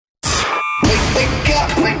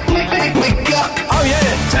Wake up. Oh,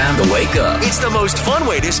 yeah. Time to wake up. It's the most fun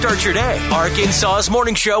way to start your day. Arkansas's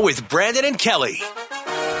Morning Show with Brandon and Kelly.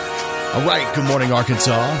 All right, good morning,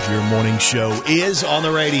 Arkansas. Your morning show is on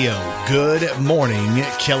the radio. Good morning,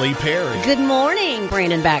 Kelly Perry. Good morning,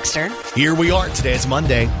 Brandon Baxter. Here we are. Today is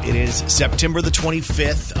Monday. It is September the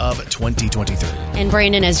 25th of 2023. And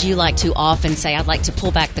Brandon, as you like to often say, I'd like to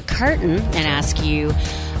pull back the curtain and ask you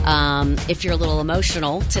if you're a little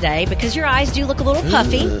emotional today because your eyes do look a little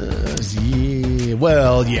puffy.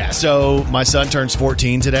 Yeah. So my son turns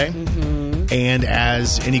 14 today. Mm-hmm. And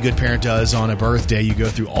as any good parent does on a birthday, you go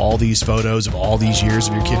through all these photos of all these years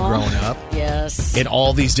of your kid growing up. Yes. In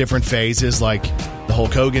all these different phases, like the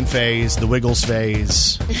Hulk Hogan phase, the Wiggles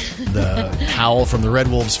phase, the Howl from the Red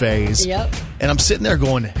Wolves phase. Yep. And I'm sitting there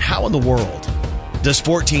going, how in the world does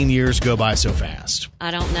 14 years go by so fast?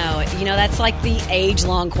 I don't know. You know, that's like the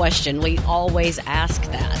age-long question. We always ask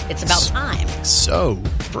that. It's about time. So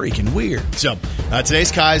freaking weird. So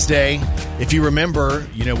today's Kai's Day. If you remember,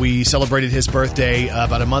 we celebrated his birthday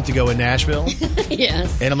about a month ago in Nashville.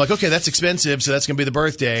 Yes. And I'm like, okay, that's expensive, so that's going to be the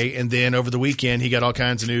birthday. And then over the weekend, he got all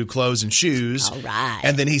kinds of new clothes and shoes. All right.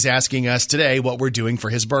 And then he's asking us today what we're doing for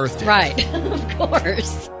his birthday. Right. Of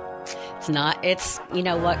course. It's you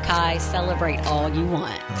know what, Kai? Celebrate all you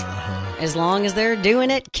want. Uh-huh. As long as they're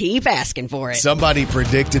doing it, keep asking for it. Somebody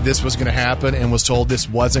predicted this was going to happen and was told this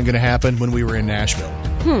wasn't going to happen when we were in Nashville.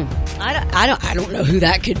 I don't know who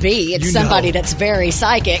that could be. It's somebody that's very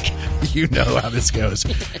psychic. You know how this goes.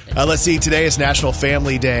 Let's see. Today is National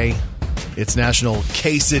Family Day. It's National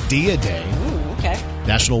Quesadilla Day. Ooh, okay.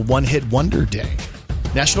 National One Hit Wonder Day.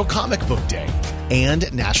 National Comic Book Day.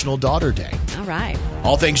 And National Daughter Day. All right.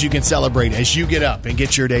 All things you can celebrate as you get up and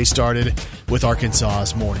get your day started with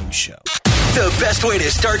Arkansas's Morning Show. The best way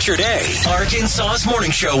to start your day. Arkansas's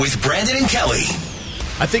Morning Show with Brandon and Kelly.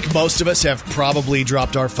 I think most of us have probably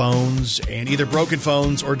dropped our phones and either broken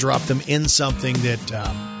phones or dropped them in something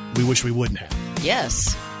that we wish we wouldn't have.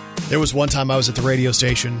 Yes. There was one time I was at the radio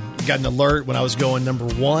station, got an alert when I was going number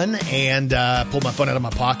one, and pulled my phone out of my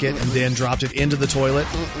pocket and then dropped it into the toilet.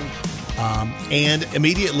 And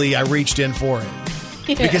immediately I reached in for it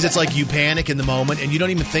because it's like you panic in the moment and you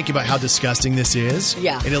don't even think about how disgusting this is.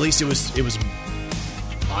 Yeah. And at least it was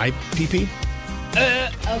my pee-pee.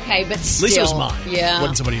 Okay, but still. At least it was mine. Yeah. It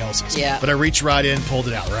wasn't somebody else's. Yeah. But I reached right in, pulled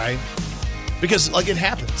it out, right? Because, it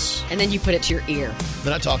happens. And then you put it to your ear.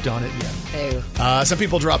 Then I talked on it, yeah. Ew. Some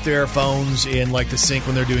people drop their phones in, the sink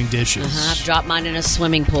when they're doing dishes. I've dropped mine in a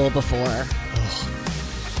swimming pool before. Ugh.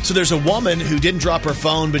 So there's a woman who didn't drop her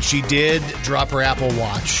phone, but she did drop her Apple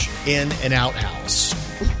Watch in an outhouse.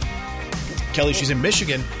 Kelly, she's in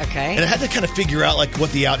Michigan. Okay. And I had to kind of figure out,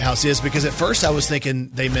 what the outhouse is, because at first I was thinking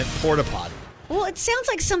they meant porta potty. Well, it sounds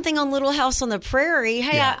like something on Little House on the Prairie.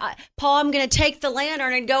 Hey, Yeah. Paul, I'm going to take the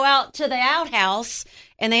lantern and go out to the outhouse.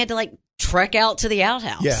 And they had to, trek out to the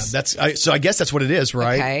outhouse. Yeah, so I guess that's what it is,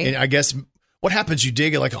 right? Okay. And I guess what happens, you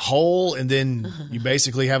dig a hole, and then you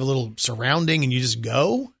basically have a little surrounding, and you just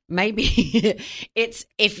go? Maybe. If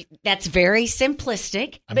that's very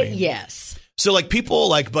simplistic, but yes. So, people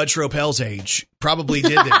like Bud Schropel's age probably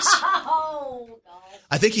did this. Oh, God.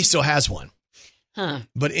 I think he still has one. Huh.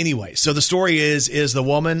 But anyway, so the story is the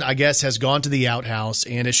woman, I guess, has gone to the outhouse,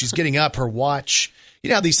 and as she's getting up, her watch,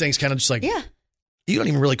 how these things kind of just yeah. You don't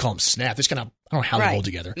even really call them snap. It's kind of, I don't know how they hold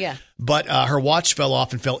together. Yeah. But her watch fell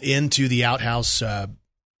off and fell into the outhouse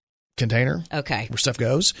container. Okay. Where stuff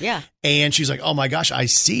goes. Yeah. And she's like, oh my gosh, I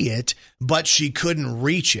see it, but she couldn't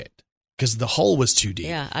reach it because the hole was too deep.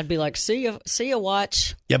 Yeah. I'd be like, see ya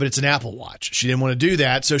watch. Yeah, but it's an Apple Watch. She didn't want to do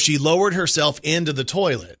that. So she lowered herself into the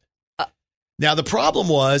toilet. Now, the problem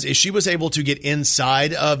is she was able to get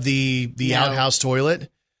inside of the outhouse toilet,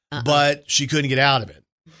 but she couldn't get out of it.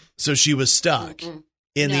 So she was stuck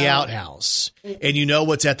in the outhouse. And you know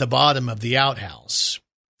what's at the bottom of the outhouse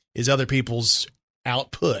is other people's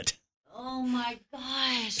output. Oh, my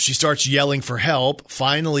gosh. She starts yelling for help.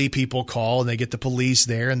 Finally, people call, and they get the police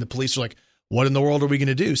there. And the police are like, what in the world are we going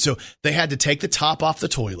to do? So they had to take the top off the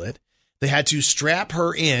toilet. They had to strap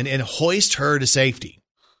her in and hoist her to safety.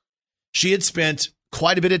 She had spent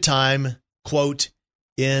quite a bit of time, quote,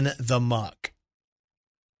 in the muck.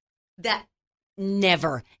 That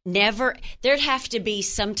never, there'd have to be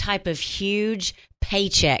some type of huge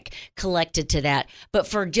paycheck collected to that. But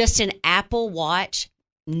for just an Apple Watch,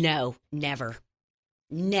 no, never.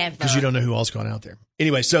 Because you don't know who else gone out there.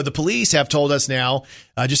 Anyway, so the police have told us now,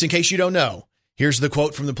 just in case you don't know, here's the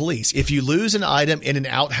quote from the police. If you lose an item in an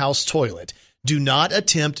outhouse toilet, do not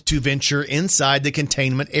attempt to venture inside the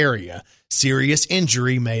containment area. Serious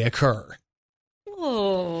injury may occur.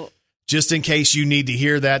 Oh. just in case you need to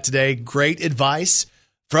hear that today. Great advice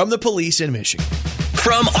from the police in Michigan.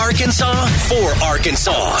 From Arkansas, for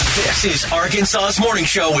Arkansas, this is Arkansas's Morning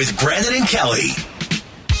Show with Brandon and Kelly.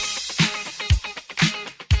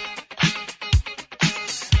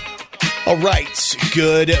 All right.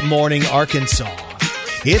 Good morning, Arkansas.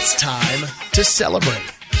 It's time to celebrate.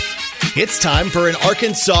 It's time for an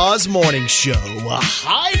Arkansas's Morning Show. A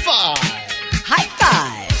high five. High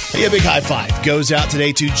five. Hey, a big high five goes out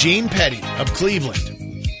today to Jean Petty of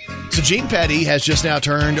Cleveland. So Jean Petty has just now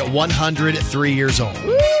turned 103 years old.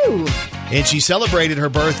 Woo! And she celebrated her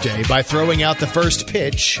birthday by throwing out the first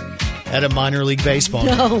pitch at a minor league baseball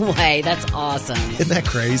game. No way. That's awesome. Isn't that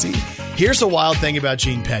crazy? Here's a wild thing about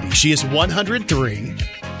Jean Petty. She is 103.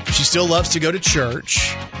 She still loves to go to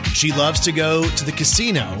church. She loves to go to the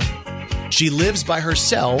casino. She lives by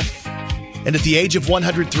herself. And at the age of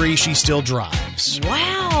 103, she still drives.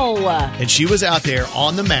 Wow. And she was out there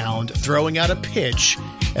on the mound throwing out a pitch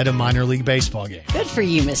at a minor league baseball game. Good for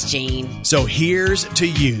you, Miss Jean. So here's to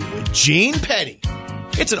you, Jean Petty.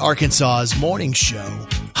 It's an Arkansas's Morning Show.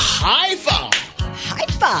 High five. High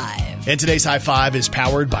five. And today's high five is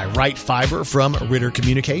powered by Right Fiber from Ritter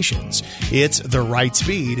Communications. It's the right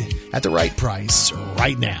speed at the right price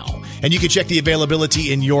right now. And you can check the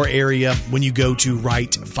availability in your area when you go to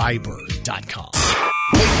rightfiber.com.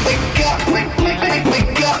 Wake up.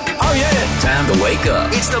 Oh, yeah. Time to wake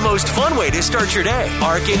up. It's the most fun way to start your day.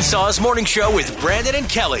 Arkansas's Morning Show with Brandon and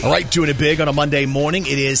Kelly. All right, doing it big on a Monday morning.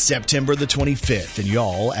 It is September the 25th. And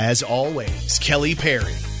y'all, as always, Kelly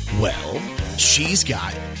Perry. Well, she's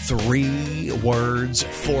got 3 words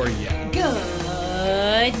for you.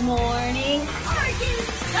 Good morning,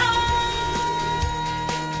 Arkansas.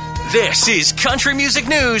 This is Country Music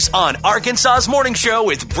News on Arkansas's Morning Show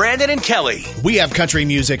with Brandon and Kelly. We have country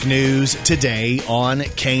music news today on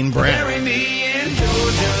Kane Brown. Bury me in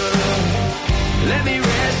Georgia. Let me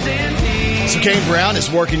rest in peace. So Kane Brown is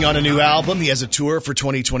working on a new album. He has a tour for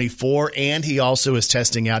 2024, and he also is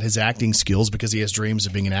testing out his acting skills because he has dreams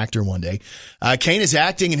of being an actor one day. Kane is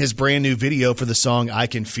acting in his brand new video for the song I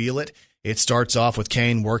Can Feel It. It starts off with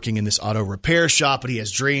Kane working in this auto repair shop, but he has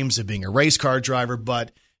dreams of being a race car driver,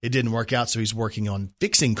 but it didn't work out, so he's working on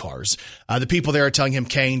fixing cars. The people there are telling him,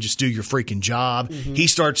 Kane, just do your freaking job. Mm-hmm. He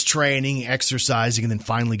starts training, exercising, and then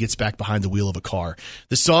finally gets back behind the wheel of a car.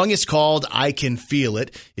 The song is called I Can Feel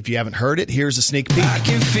It. If you haven't heard it, here's a sneak peek. I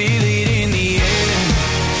can feel it in the air,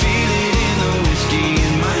 feel it in the whiskey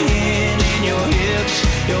in my hand and your hips.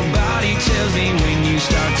 Your body tells me when you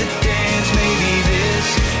start to dance, maybe this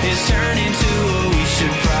is turning to a we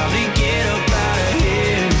should probably get up out of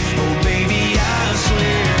here. Oh, baby, I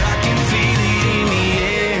swear.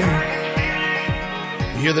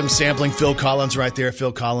 You hear them sampling Phil Collins right there.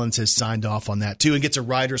 Phil Collins has signed off on that too and gets a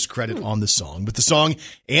writer's credit on the song. But the song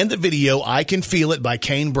and the video, I Can Feel It by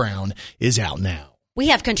Kane Brown, is out now. We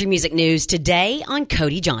have country music news today on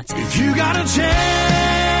Cody Johnson. If you got a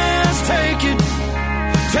chance, take it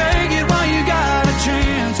while you got a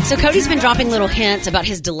chance. So Cody's been dropping little hints about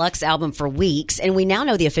his deluxe album for weeks, and we now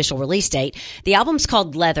know the official release date. The album's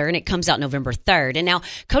called Leather, and it comes out November 3rd. And now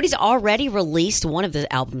Cody's already released one of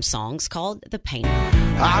the album songs called The Painter.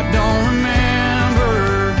 I don't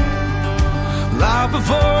remember life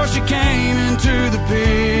before she came into the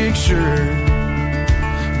picture.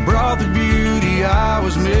 Brought the beauty I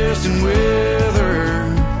was missing with her.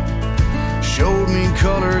 Showed me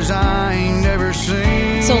colors I ain't never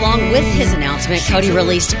seen. So along with his announcement, Cody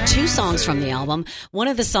released 2 songs from the album. One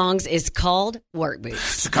of the songs is called Work Boots.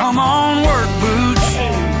 So come on, work boots.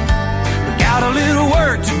 We got a little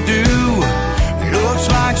work to do. Looks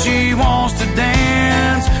like she wants to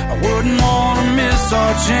dance. I wouldn't want to miss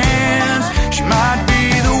our chance. She might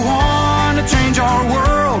be the one to change our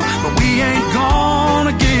world, but we ain't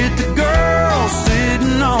gonna get the girl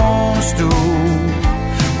sitting on a stool.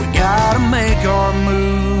 Gotta make our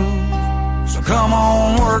move. So come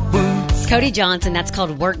on, work boots. Cody Johnson, that's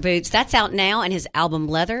called Work Boots. That's out now, and his album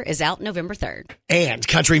Leather is out November 3rd. And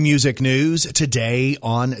country music news today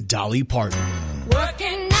on Dolly Parton.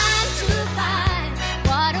 Working 9 to 5.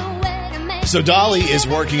 What a way to make. So Dolly is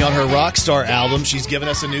working on her Rockstar album. She's given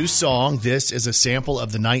us a new song. This is a sample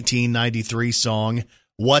of the 1993 song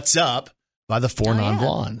What's Up by the Four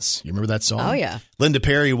Non-Blondes. You remember that song? Oh, yeah. Linda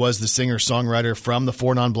Perry was the singer-songwriter from the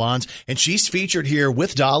Four Non-Blondes, and she's featured here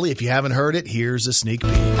with Dolly. If you haven't heard it, here's a sneak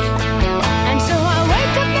peek. And so I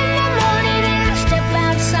wake up in the morning and I step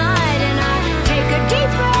outside and I take a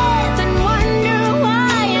deep breath and wonder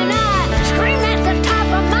why, and I scream at the top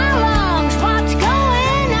of my lungs, what's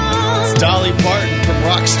going on? It's Dolly Parton from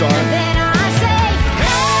Rockstar. Then I say,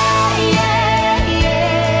 hey, yeah,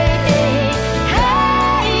 yeah, hey,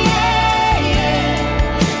 yeah,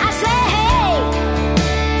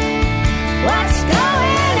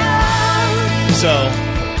 So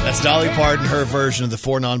that's Dolly Parton, her version of the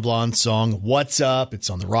Four Non-Blondes song, What's Up? It's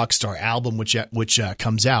on the Rockstar album, which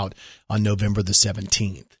comes out on November the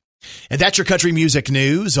 17th. And that's your country music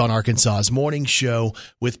news on Arkansas's Morning Show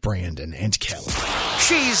with Brandon and Kelly.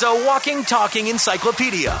 She's a walking, talking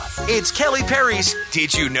encyclopedia. It's Kelly Perry's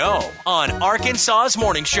Did You Know on Arkansas's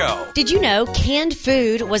Morning Show. Did you know canned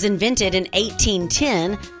food was invented in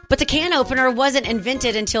 1810, but the can opener wasn't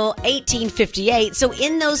invented until 1858? So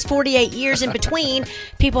in those 48 years in between,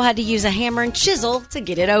 people had to use a hammer and chisel to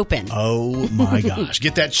get it open. Oh, my gosh.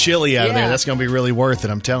 Get that chili out of there. That's going to be really worth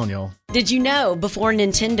it, I'm telling y'all. Did you know before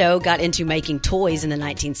Nintendo got into making toys in the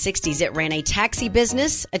 1960s, it ran a taxi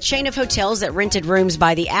business, a chain of hotels that rented rooms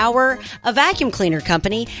by the hour, a vacuum cleaner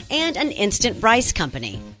company, and an instant rice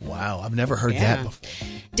company? Wow, I've never heard that before.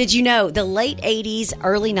 Did you know the late 80s,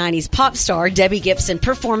 early 90s pop star Debbie Gibson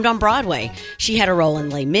performed on Broadway? She had a role in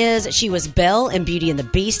Les Mis, she was Belle in Beauty and the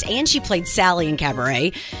Beast, and she played Sally in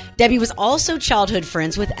Cabaret. Debbie was also childhood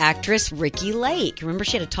friends with actress Ricki Lake. Remember,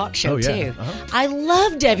 she had a talk show, too. Uh-huh. I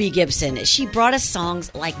love Debbie Gibson. She brought us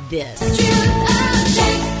songs like this. Shake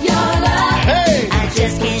your love. Hey! I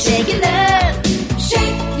just can't shake your love.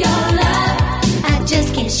 Shake your love. I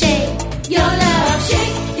just can't shake your love.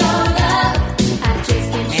 Shake your love. I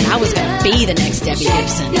just can't shake. Man, I was going to be the next Debbie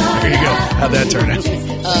Gibson. There you go. How'd that turn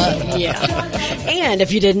out? Yeah. And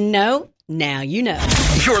if you didn't know, now you know.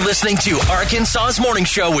 You're listening to Arkansas's Morning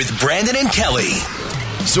Show with Brandon and Kelly.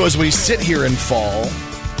 So as we sit here in fall,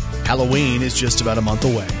 Halloween is just about a month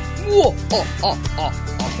away. Have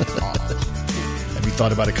you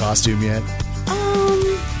thought about a costume yet?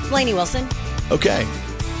 Lainey Wilson. Okay.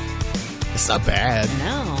 It's not bad.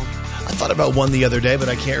 No. I thought about one the other day, but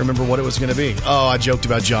I can't remember what it was going to be. Oh, I joked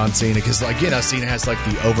about John Cena because, like, Cena has like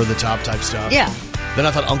the over-the-top type stuff. Yeah. Then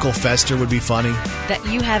I thought Uncle Fester would be funny. That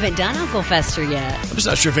you haven't done Uncle Fester yet. I'm just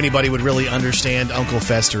not sure if anybody would really understand Uncle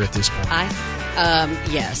Fester at this point.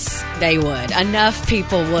 Yes, they would. Enough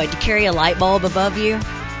people would. Carry a light bulb above you?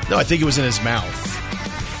 No, I think it was in his mouth.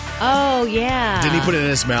 Oh, yeah. Didn't he put it in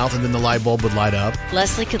his mouth and then the light bulb would light up?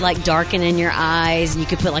 Leslie could, like, darken in your eyes, and you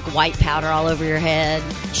could put, like, white powder all over your head.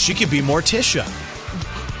 She could be Morticia.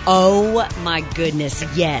 Oh, my goodness,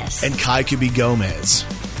 yes. And Kai could be Gomez.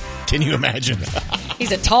 Can you imagine?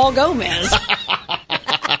 He's a tall Gomez.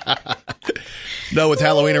 No, with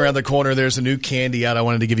Halloween around the corner, there's a new candy out I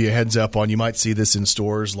wanted to give you a heads up on. You might see this in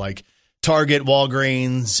stores like Target,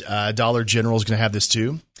 Walgreens, Dollar General is going to have this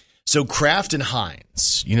too. So Kraft and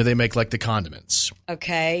Heinz, they make like the condiments.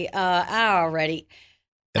 Okay, I already.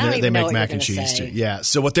 And they make mac and cheese too. Yeah.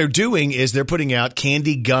 So what they're doing is they're putting out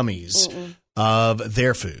candy gummies of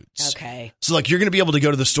their foods. Okay. So like you're going to be able to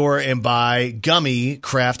go to the store and buy gummy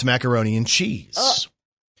Kraft macaroni and cheese.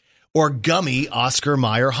 Or gummy Oscar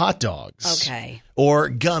Mayer hot dogs. Okay. Or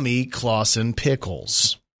gummy Clausen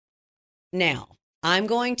pickles. Now, I'm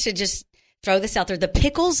going to just throw this out there. The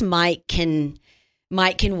pickles might can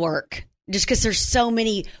work just because there's so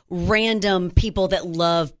many random people that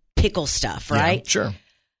love pickle stuff, right? Yeah, sure.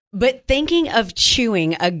 But thinking of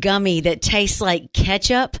chewing a gummy that tastes like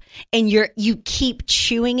ketchup and you keep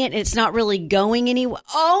chewing it and it's not really going anywhere.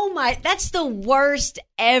 Oh my, that's the worst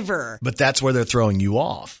ever. But that's where they're throwing you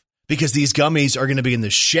off. Because these gummies are going to be in the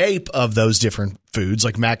shape of those different foods,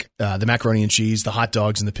 like the macaroni and cheese, the hot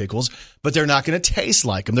dogs, and the pickles, but they're not going to taste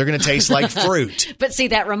like them. They're going to taste like fruit. But see,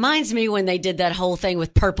 that reminds me when they did that whole thing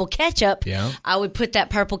with purple ketchup. Yeah. I would put that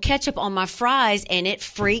purple ketchup on my fries, and it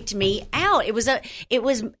freaked me out. It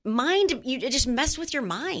just messed with your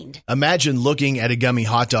mind. Imagine looking at a gummy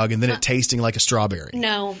hot dog and then it tasting like a strawberry.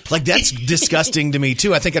 No. Like, that's disgusting to me,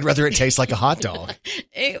 too. I think I'd rather it taste like a hot dog.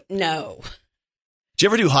 No. Did you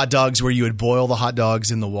ever do hot dogs where you would boil the hot dogs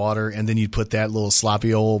in the water and then you'd put that little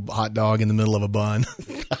sloppy old hot dog in the middle of a bun?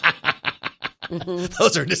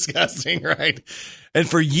 Those are disgusting, right? And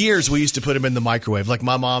for years, we used to put them in the microwave. Like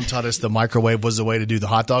my mom taught us the microwave was the way to do the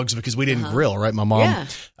hot dogs because we didn't grill, right? My mom,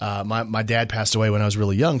 my dad passed away when I was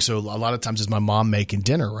really young. So a lot of times it's my mom making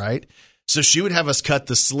dinner, right? So she would have us cut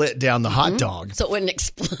the slit down the hot dog. So it wouldn't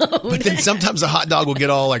explode. But then sometimes the hot dog will get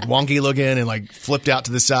all like wonky looking and like flipped out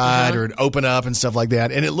to the side or it'd open up and stuff like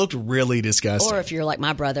that. And it looked really disgusting. Or if you're like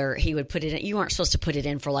my brother, he would put it in. You weren't supposed to put it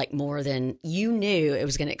in for like more than you knew it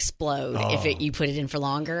was going to explode if you put it in for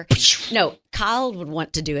longer. No, Kyle would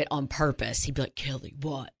want to do it on purpose. He'd be like, Kelly,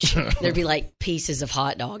 watch. There'd be like pieces of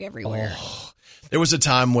hot dog everywhere. There was a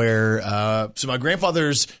time where, so my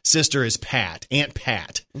grandfather's sister is Aunt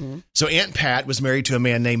Pat. Mm-hmm. So Aunt Pat was married to a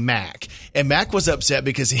man named Mac. And Mac was upset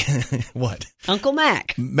because what? Uncle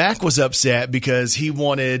Mac. Mac was upset because he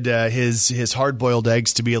wanted his hard-boiled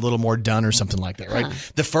eggs to be a little more done or something like that, right?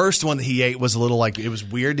 The first one that he ate was a little it was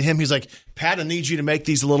weird to him. He's like, Pat, I need you to make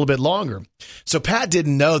these a little bit longer. So Pat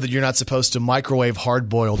didn't know that you're not supposed to microwave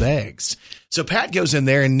hard-boiled eggs. So Pat goes in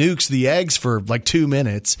there and nukes the eggs for 2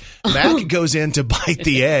 minutes. Mac goes in to bite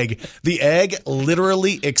the egg. The egg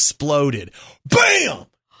literally exploded. Bam!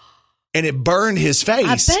 And it burned his face.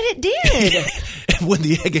 I bet it did. And when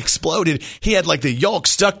the egg exploded, he had the yolk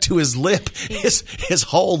stuck to his lip. His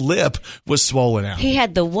whole lip was swollen out. He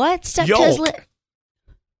had the what stuck to his lip?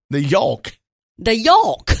 The yolk. The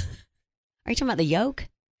yolk. Are you talking about the yolk?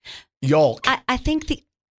 Yolk. I think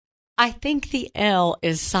the L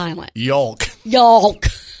is silent. Yolk. Yolk.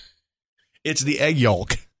 It's the egg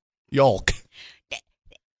yolk. Yolk.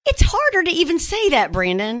 It's harder to even say that,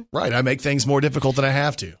 Brandon. Right. I make things more difficult than I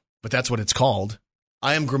have to. But that's what it's called.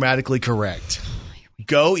 I am grammatically correct.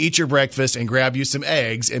 Go eat your breakfast and grab you some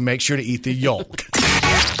eggs and make sure to eat the yolk.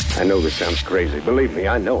 I know this sounds crazy. Believe me,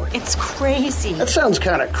 I know it. It's crazy. That sounds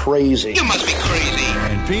kind of crazy. You must be crazy.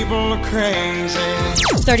 And people are crazy.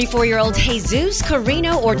 34-year-old Jesus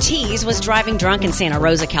Carino Ortiz was driving drunk in Santa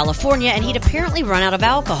Rosa, California, and he'd apparently run out of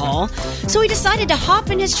alcohol. So he decided to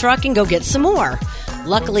hop in his truck and go get some more.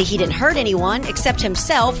 Luckily, he didn't hurt anyone except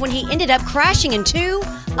himself when he ended up crashing into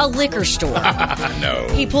a liquor store. No.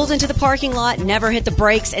 He pulled into the parking lot, never hit the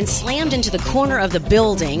brakes, and slammed into the corner of the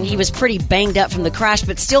building. He was pretty banged up from the crash,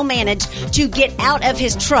 but still managed to get out of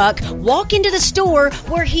his truck, walk into the store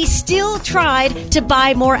where he still tried to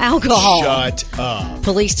buy more alcohol. Shut up.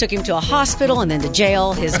 Police took him to a hospital and then to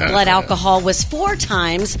jail. His blood alcohol was 4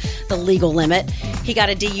 times the legal limit. He got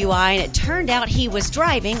a DUI, and it turned out he was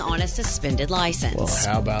driving on a suspended license. Well,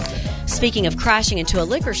 how about that? Speaking of crashing into a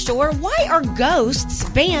liquor store, why are ghosts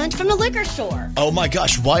banned from the liquor store? Oh my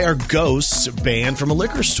gosh, why are ghosts banned from a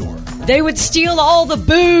liquor store? They would steal all the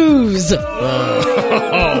booze.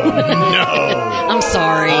 Oh, no. I'm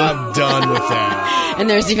sorry. I'm done with that. And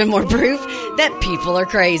there's even more proof that people are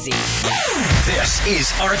crazy. This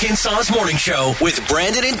is Arkansas's Morning Show with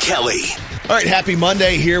Brandon and Kelly. All right, happy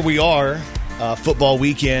Monday. Here we are. Football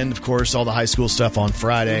weekend. Of course, all the high school stuff on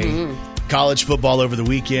Friday. Mm-hmm. College football over the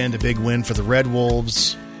weekend. A big win for the Red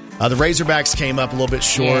Wolves. The Razorbacks came up a little bit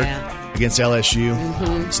short against LSU.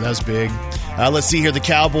 Mm-hmm. So that was big. Let's see here. The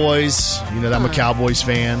Cowboys. You know, I'm a Cowboys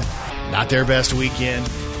fan. Not their best weekend.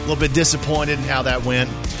 A little bit disappointed in how that went.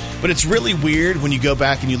 But it's really weird when you go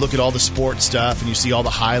back and you look at all the sports stuff and you see all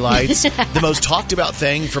the highlights. The most talked about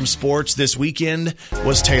thing from sports this weekend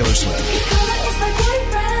was Taylor Swift.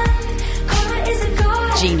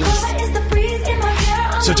 Genius.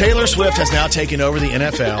 So Taylor Swift has now taken over the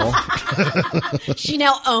NFL. She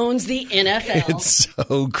now owns the NFL. It's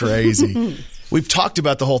so crazy. We've talked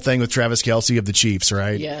about the whole thing with Travis Kelce of the Chiefs,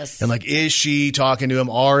 right? Yes. And is she talking to him?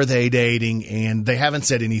 Are they dating? And they haven't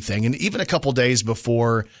said anything. And even a couple days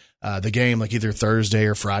before the game, either Thursday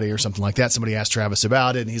or Friday or something like that, somebody asked Travis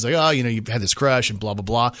about it. And he's like, oh, you had this crush and blah, blah,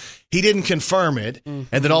 blah. He didn't confirm it. Mm-hmm.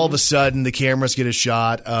 And then all of a sudden, the cameras get a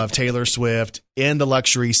shot of Taylor Swift in the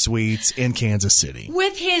luxury suites in Kansas City.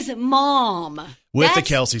 With his mom. With the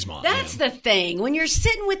Kelce's mom. That's the thing. When you're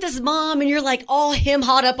sitting with his mom and you're all him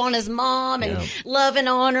hot up on his mom and loving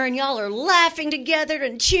on her and y'all are laughing together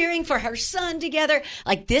and cheering for her son together.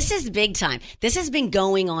 This is big time. This has been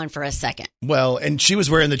going on for a second. Well, and she was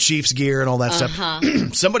wearing the Chiefs gear and all that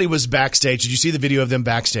stuff. Somebody was backstage. Did you see the video of them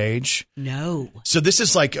backstage? No. So this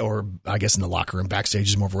is or I guess in the locker room, backstage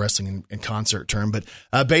is more of a wrestling and concert term. But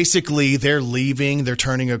basically they're leaving, they're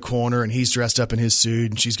turning a corner and he's dressed up in his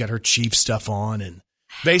suit and she's got her Chiefs stuff on. And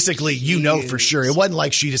basically, for sure. It wasn't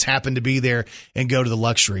like she just happened to be there and go to the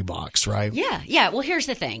luxury box, right? Yeah. Well, here's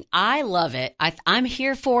the thing. I love it. I'm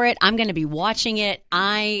here for it. I'm going to be watching it.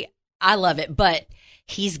 I love it. But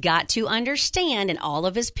he's got to understand, and all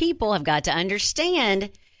of his people have got to understand,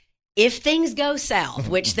 if things go south,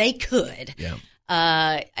 which they could,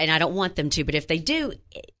 and I don't want them to, but if they do,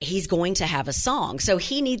 he's going to have a song. So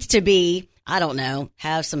he needs to be, I don't know,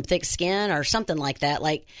 have some thick skin or something like that.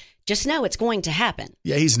 Just know it's going to happen.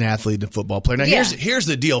 Yeah, he's an athlete and a football player. Now, here's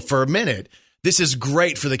the deal. For a minute, this is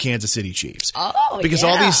great for the Kansas City Chiefs. Because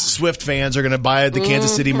all these Swift fans are going to buy the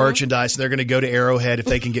Kansas City merchandise, and they're going to go to Arrowhead if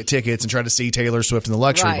they can get tickets and try to see Taylor Swift in the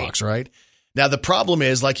luxury box, right? Now, the problem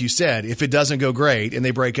is, like you said, if it doesn't go great and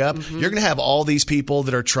they break up, you're going to have all these people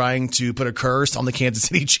that are trying to put a curse on the Kansas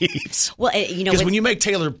City Chiefs. Well, you know, because when you make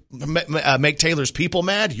Taylor's people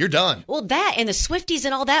mad, you're done. Well, that and the Swifties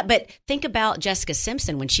and all that. But think about Jessica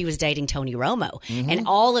Simpson when she was dating Tony Romo and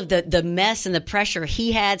all of the mess and the pressure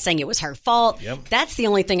he had saying it was her fault. Yep. That's the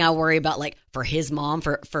only thing I worry about, like for his mom,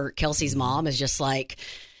 for Kelce's mom, is just like,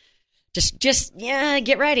 Just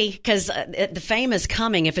get ready, because the fame is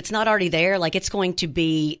coming. If it's not already there, like it's going to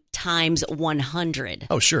be times 100.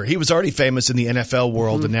 Oh, sure. He was already famous in the NFL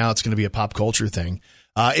world, and now it's going to be a pop culture thing.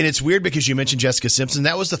 And it's weird because you mentioned Jessica Simpson.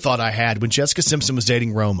 That was the thought I had when Jessica Simpson was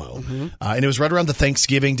dating Romo. And it was right around the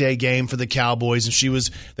Thanksgiving Day game for the Cowboys. And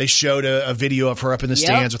they showed a video of her up in the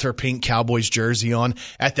stands with her pink Cowboys jersey on.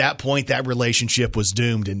 At that point, that relationship was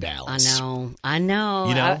doomed in Dallas. I know.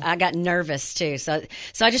 You know? I got nervous too. So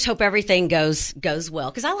I just hope everything goes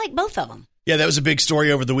well, because I like both of them. Yeah, that was a big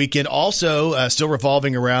story over the weekend. Also, still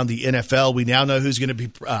revolving around the NFL, we now know who's going to be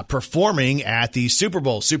performing at the Super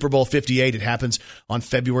Bowl 58. It happens on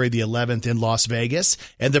February the 11th in Las Vegas.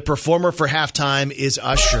 And the performer for halftime is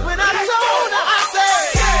Usher. When I told her, I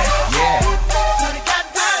said, yeah.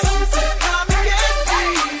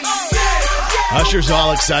 Usher's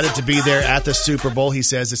all excited to be there at the Super Bowl. He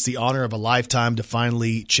says it's the honor of a lifetime to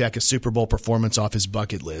finally check a Super Bowl performance off his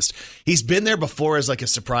bucket list. He's been there before as like a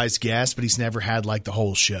surprise guest, but he's never had like the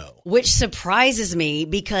whole show. Which surprises me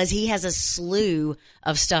because he has a slew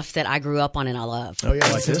of stuff that I grew up on and I love. Oh, yeah,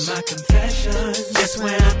 like this? My confession, just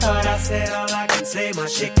when I thought I said all I can say, my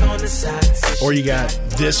chick on the side. Or you got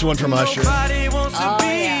this one from Usher. Nobody wants to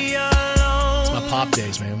be alone. It's my pop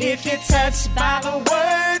days, man. If you're touched by the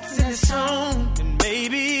words in the song, then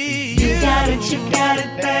maybe you got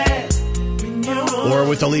it bad. Or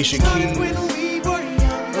with Alicia Keys.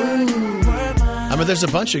 I mean, there's a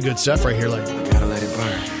bunch of good stuff right here. Like, Gotta let it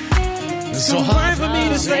burn. it's so hot. For me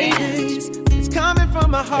to say things, it's coming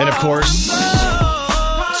from my heart. And of course,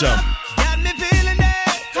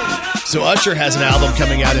 so Usher has an album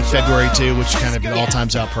coming out in February too, which kind of it all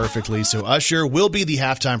times out perfectly. So Usher will be the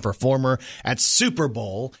halftime performer at Super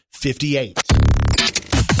Bowl 58.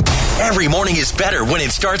 Every morning is better when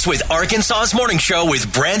it starts with Arkansas's Morning Show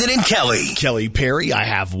with Brandon and Kelly. Kelly Perry, I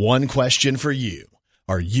have one question for you.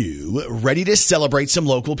 Are you ready to celebrate some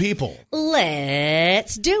local people?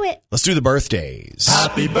 Let's do it. Let's do the birthdays.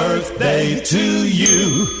 Happy birthday to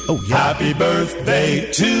you. Oh, yeah. Happy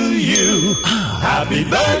birthday to you. Happy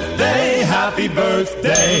birthday, happy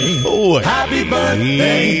birthday. Oh, Happy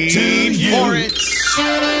birthday to you. For it.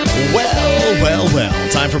 Well.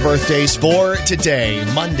 Time for birthdays for today,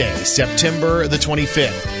 Monday, September the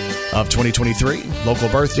 25th of 2023. Local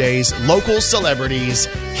birthdays, local celebrities.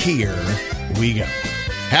 Here we go.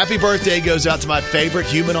 Happy birthday goes out to my favorite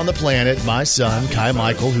human on the planet, my son, Kai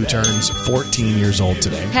Michael, who turns 14 years old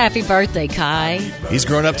today. Happy birthday, Kai. He's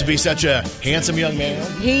grown up to be such a handsome young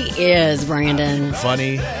man. He is, Brandon.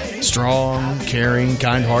 Funny, strong, caring,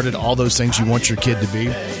 kind-hearted, all those things you want your kid to be.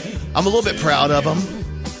 I'm a little bit proud of him.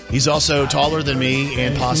 He's also taller than me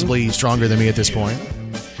and possibly stronger than me at this point.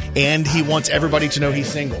 And he wants everybody to know he's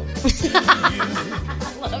single.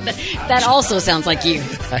 That also sounds like you.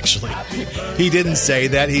 Actually, he didn't say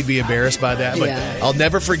that. He'd be embarrassed by that. But Yeah. I'll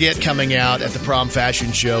never forget coming out at the prom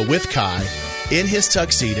fashion show with Kai in his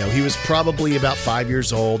tuxedo. He was probably about 5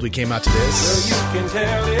 years old. We came out to this. You can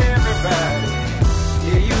tell everybody.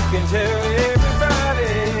 Yeah, you can tell everybody.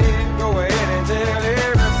 Go ahead and tell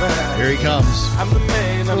everybody. Here he comes. I'm the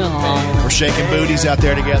man, I'm the man. We're shaking booties out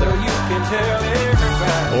there together. You can tell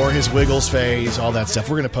everybody. Or his Wiggles phase, all that stuff.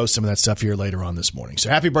 We're going to post some of that stuff here later on this morning. So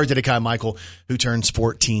happy birthday to Kai Michael, who turns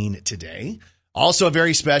 14 today. Also, a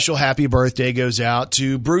very special happy birthday goes out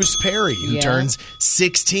to Bruce Perry, who turns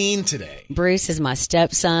 16 today. Bruce is my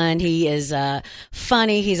stepson. He is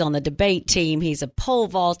funny. He's on the debate team. He's a pole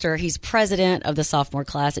vaulter. He's president of the sophomore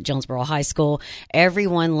class at Jonesboro High School.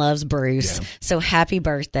 Everyone loves Bruce. Yeah. So happy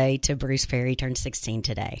birthday to Bruce Perry. He turned 16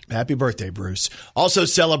 today. Happy birthday, Bruce. Also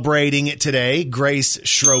celebrating today, Grace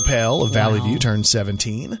Schropel of Valley View turns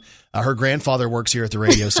 17. Her grandfather works here at the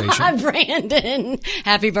radio station. Hi, Brandon.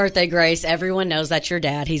 Happy birthday, Grace. Everyone knows that's your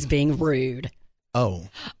dad. He's being rude. Oh.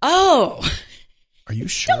 Are you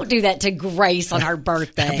sure? Don't do that to Grace on her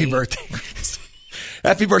birthday. Happy birthday, Grace.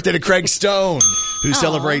 Happy birthday to Craig Stone, who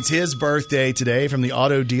celebrates his birthday today. From the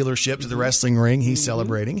auto dealership to the wrestling ring, he's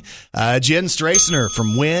celebrating. Jen Strasner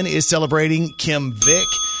from Wynn is celebrating. Kim Vick,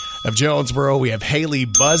 of Jonesboro. We have Haley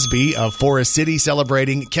Busby of Forest City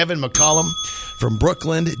celebrating. Kevin McCollum from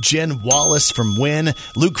Brooklyn. Jen Wallace from Wynn.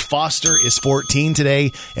 Luke Foster is 14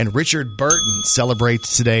 today. And Richard Burton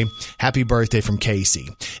celebrates today. Happy birthday from Casey.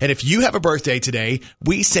 And if you have a birthday today,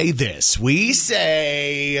 we say this. We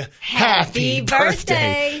say happy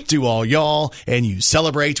birthday to all y'all. And you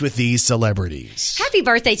celebrate with these celebrities. Happy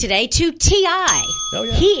birthday today to T.I. Oh,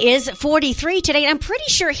 yeah. He is 43 today. And I'm pretty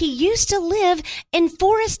sure he used to live in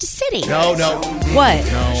Forest City. No. What?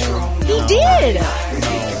 No. He did. I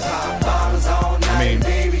mean,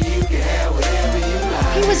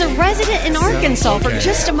 he was a resident in Arkansas for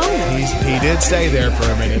just a moment. he did stay there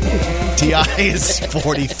for a minute. T.I. is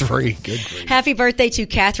 43. Good grief. Happy birthday to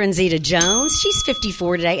Catherine Zeta-Jones. She's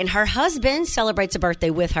 54 today, and her husband celebrates a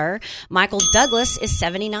birthday with her. Michael Douglas is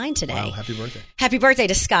 79 today. Wow, happy birthday. Happy birthday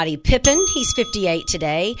to Scottie Pippen. He's 58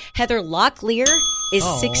 today. Heather Locklear is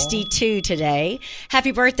 62 today.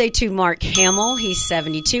 Happy birthday to Mark Hamill. He's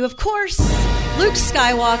 72. Of course, Luke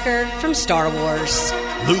Skywalker from Star Wars.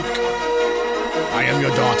 Luke, I am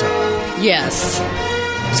your daughter. Yes.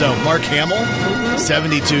 So, Mark Hamill,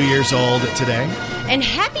 72 years old today. And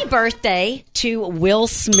happy birthday to Will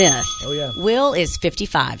Smith. Oh, yeah. Will is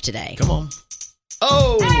 55 today. Come on.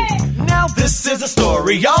 Oh! Now this is a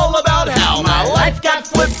story all about how my life got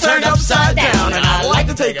flipped, turned upside down. And I'd like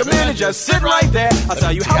to take a minute, just sit right there. I'll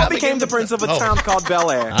tell you how I became the prince of a town called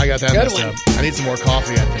Bel Air. I got that messed up. I need some more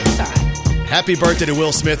coffee, I think. It's all right. Happy birthday to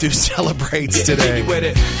Will Smith, who celebrates today. Getting jiggy with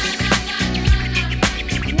it.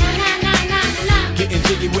 Getting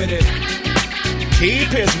jiggy with it. Keep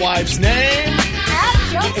his wife's name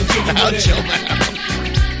out your mouth.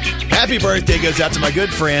 Happy birthday goes out to my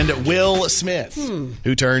good friend, Will Smith,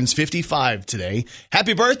 who turns 55 today.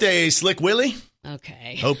 Happy birthday, Slick Willie.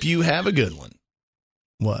 Okay. Hope you have a good one.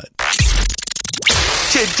 What?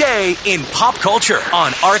 Today in pop culture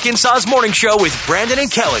on Arkansas's Morning Show with Brandon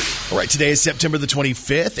and Kelly. All right, today is September the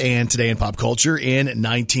 25th, and today in pop culture in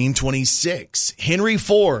 1926, Henry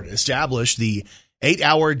Ford established the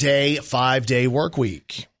 8-hour day, 5-day work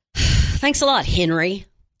week. Thanks a lot, Henry.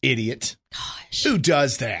 Idiot. Gosh. Who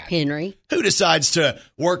does that? Henry. Who decides to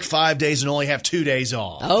work 5 days and only have 2 days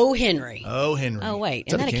off? Oh, Henry. Oh, Henry. Oh, wait.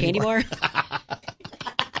 Is Isn't that a candy bar?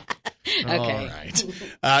 Okay. All right.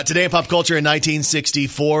 Today in pop culture in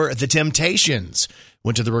 1964, The Temptations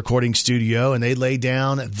went to the recording studio and they laid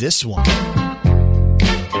down this one.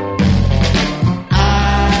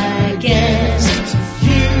 I guess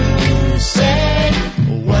you say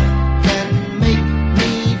what can make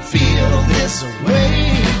me feel this way.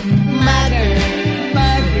 My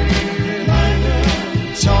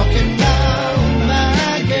girl, talking about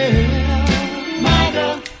my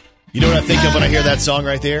girl. You know what I think of when I hear that song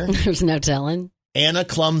right there? There's no telling. Anna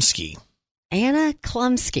Klumsky. Anna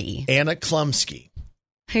Klumsky. Anna Klumsky.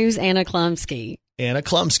 Who's Anna Klumsky? Anna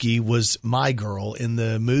Klumsky was my girl in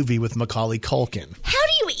the movie with Macaulay Culkin. How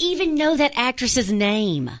do you even know that actress's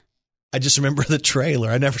name? I just remember the trailer.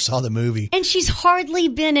 I never saw the movie. And she's hardly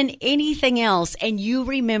been in anything else, and you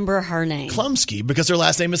remember her name. Klumsky, because her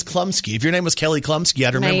last name is Klumsky. If your name was Kelly Klumsky,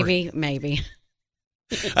 I'd remember. Maybe.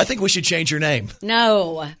 I think we should change your name.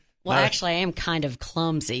 No. Well, actually, I am kind of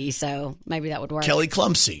clumsy, so maybe that would work. Kelly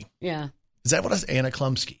Klumsky. Yeah. Is that what I said? Anna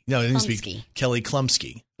Klumsky. No, it needs to be Kelly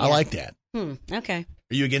Klumsky. Yeah. I like that. Okay.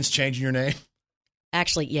 Are you against changing your name?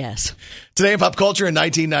 Actually, yes. Today in pop culture in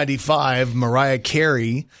 1995, Mariah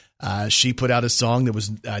Carey, she put out a song that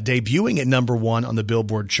was debuting at #1 on the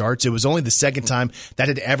Billboard charts. It was only the second time that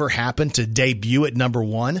had ever happened to debut at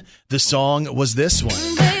 #1. The song was this one.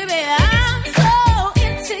 Baby, I'm so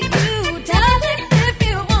into you. Darling, if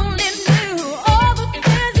you only knew all the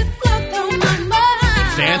things that float through my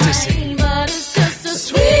mind. Fantasy. But it's just a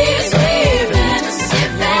sweet, sweet fantasy,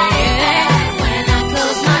 baby. When I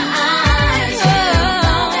close my eyes,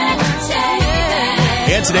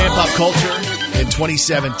 And today in pop culture, in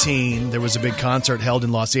 2017, there was a big concert held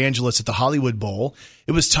in Los Angeles at the Hollywood Bowl.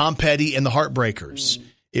 It was Tom Petty and the Heartbreakers.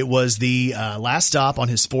 It was the last stop on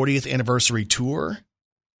his 40th anniversary tour,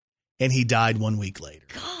 and he died 1 week later.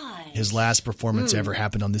 God. His last performance ever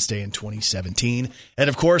happened on this day in 2017. And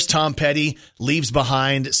of course, Tom Petty leaves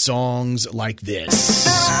behind songs like this.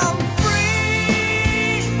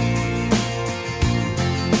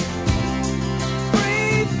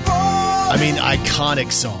 I mean, iconic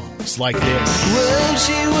songs like this. Well,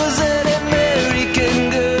 she was an American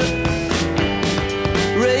girl,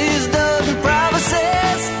 raised up in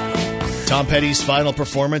promises. Tom Petty's final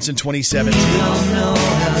performance in 2017. You don't know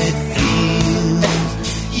how it feels.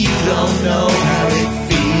 You don't know how it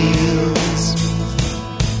feels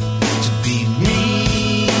to be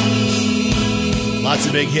me. Lots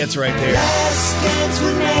of big hits right there. Last dance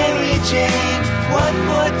with Mary Jane. One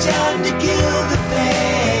more time to kill the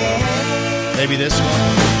pain. Maybe this one.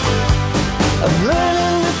 I'm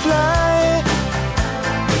learning to fly,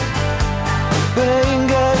 but I ain't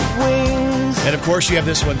got wings. And of course, you have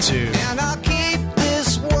this one too. And I'll keep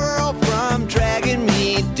this world from dragging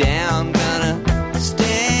me down. Gonna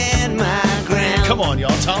stand my ground. Come on,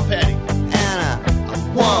 y'all. Tom Petty. And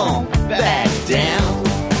I won't back down.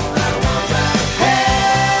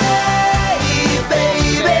 Hey,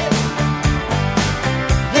 baby,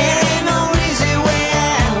 there ain't no easy way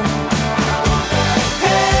out.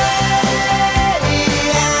 Hey,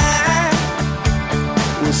 I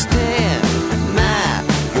will stand my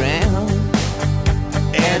ground.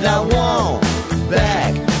 And I won't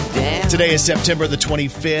back down. Today is September the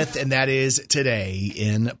 25th, and that is Today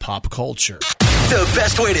in Pop Culture. The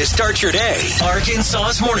best way to start your day.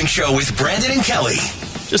 Arkansas's Morning Show with Brandon and Kelly.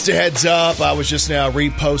 Just a heads up, I was just now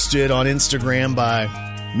reposted on Instagram by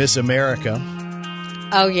Miss America.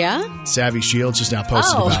 Oh, yeah? Savvy Shields just now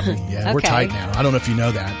posted about me. Yeah, we're okay. tight now. I don't know if you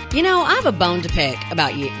know that. You know, I have a bone to pick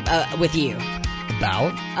about you, with you.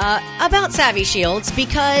 About Savvy Shields,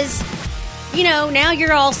 because, you know, now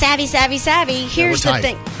you're all savvy. Here's the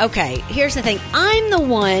thing. Okay, here's the thing. I'm the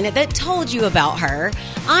one that told you about her.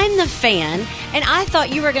 I'm the fan, and I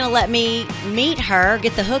thought you were going to let me meet her,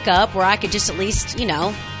 get the hookup, where I could just at least, you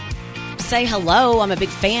know, say hello. I'm a big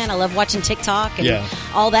fan. I love watching TikTok and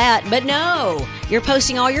all that. But no, you're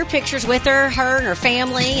posting all your pictures with her and her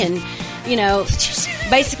family, and, you know,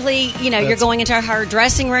 basically, you know, you're going into her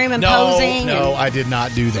dressing room and posing. No, I did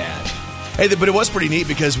not do that. Hey, but it was pretty neat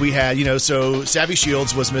because we had, you know, so Savvy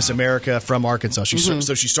Shields was Miss America from Arkansas.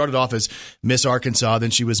 So she started off as Miss Arkansas,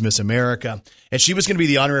 then she was Miss America. And she was going to be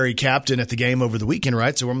the honorary captain at the game over the weekend,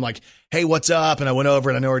 right? So I'm like, hey, what's up? And I went over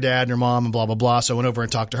and I know her dad and her mom and blah, blah, blah. So I went over and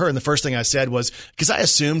talked to her. And the first thing I said was, because I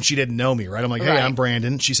assumed she didn't know me, right? I'm like, hey, I'm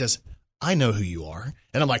Brandon. She says, I know who you are.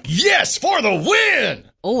 And I'm like, yes, for the win.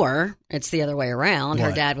 Or it's the other way around. What?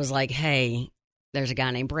 Her dad was like, hey, there's a guy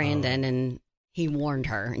named Brandon, and he warned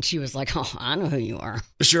her, and she was like, oh, I know who you are.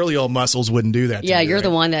 Surely old muscles wouldn't do that to Yeah, me, you're right? the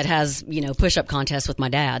one that has, you know, push-up contests with my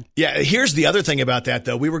dad. Yeah, here's the other thing about that,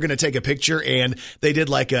 though. We were going to take a picture, and they did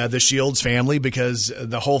like the Shields family because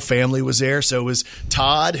the whole family was there. So it was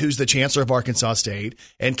Todd, who's the chancellor of Arkansas State,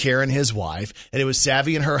 and Karen, his wife, and it was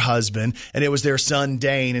Savvy and her husband, and it was their son,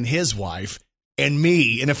 Dane, and his wife, and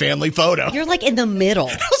me in a family photo. You're like in the middle.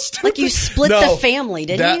 Like you split the family,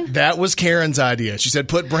 didn't you? That was Karen's idea. She said,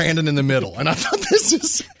 put Brandon in the middle. And I thought this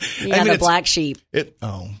is... Yeah, the black sheep. Yeah.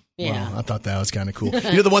 Well, I thought that was kind of cool.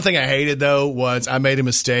 You know, the one thing I hated, though, was I made a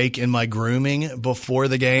mistake in my grooming before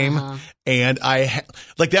the game. And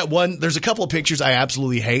like that one, there's a couple of pictures I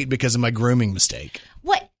absolutely hate because of my grooming mistake.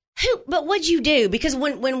 What? But what'd you do? Because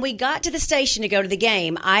when we got to the station to go to the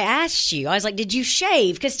game, I asked you, I was like, did you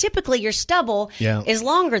shave? Because typically your stubble is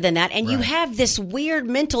longer than that. And you have this weird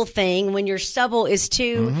mental thing when your stubble is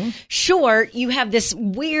too short. You have this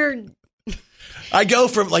weird... I go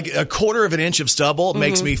from like a quarter of an inch of stubble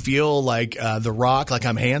makes me feel like The Rock, like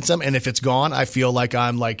I'm handsome. And if it's gone, I feel like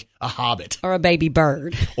I'm like a hobbit. Or a baby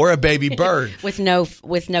bird. with no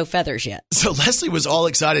feathers yet. So Leslie was all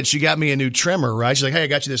excited. She got me a new trimmer, right? She's like, hey, I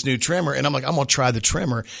got you this new trimmer. And I'm like, I'm going to try the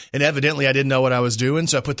trimmer. And evidently I didn't know what I was doing.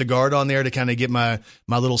 So I put the guard on there to kind of get my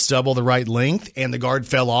little stubble the right length. And the guard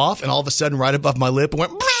fell off. And all of a sudden, right above my lip, it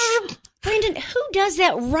went... Brandon, who does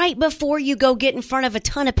that right before you go get in front of a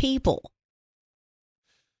ton of people?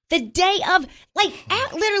 The day of, like,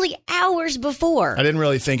 literally hours before. I didn't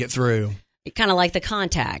really think it through. Kind of like the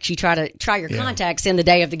contacts. You try your contacts in the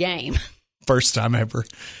day of the game. First time ever.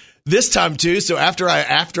 This time too. So after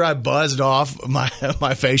I buzzed off my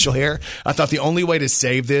facial hair, I thought the only way to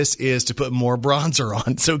save this is to put more bronzer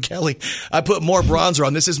on. So Kelly, I put more bronzer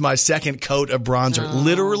on. This is my second coat of bronzer.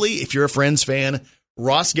 Literally, if you're a Friends fan,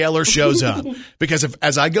 Ross Geller shows up because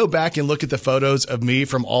as I go back and look at the photos of me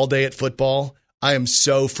from all day at football, I am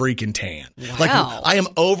so freaking tan. Wow. Like I am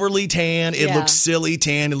overly tan. It looks silly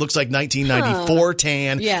tan. It looks like 1994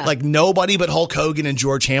 tan. Yeah. Like nobody but Hulk Hogan and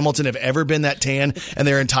George Hamilton have ever been that tan in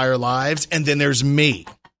their entire lives. And then there's me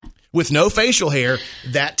with no facial hair,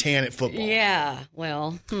 that tan at football. Yeah.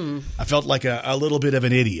 Well, I felt like a little bit of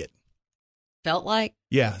an idiot. Felt like?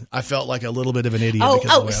 Yeah, I felt like a little bit of an idiot.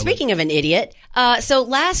 Speaking of an idiot, so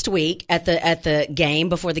last week at the game,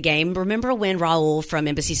 before the game, remember when Raul from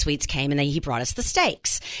Embassy Suites came and he brought us the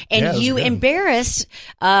steaks? And you embarrassed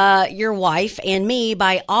your wife and me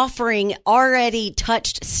by offering already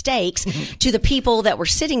touched steaks to the people that were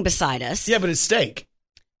sitting beside us. Yeah, but it's steak.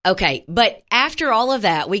 Okay, but after all of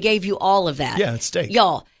that, we gave you all of that. Yeah, it's steak.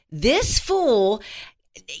 Y'all, this fool...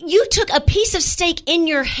 You took a piece of steak in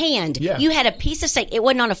your hand. Yeah. You had a piece of steak. It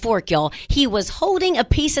wasn't on a fork, y'all. He was holding a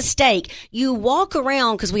piece of steak. You walk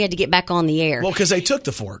around because we had to get back on the air. Well, because they took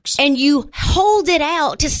the forks. And you hold it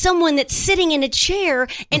out to someone that's sitting in a chair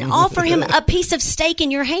and offer him a piece of steak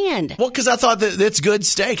in your hand. Well, because I thought that it's good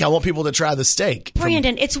steak. I want people to try the steak.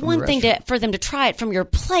 Brandon, it's one thing for them to try it from your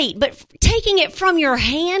plate, but taking it from your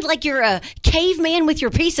hand like you're a caveman with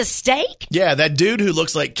your piece of steak? Yeah, that dude who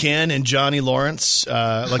looks like Ken and Johnny Lawrence,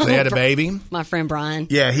 like they had a baby. My friend Brian.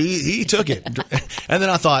 Yeah, he took it. And then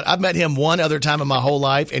I thought, I've met him one other time in my whole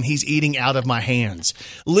life, and he's eating out of my hands.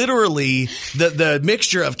 Literally, the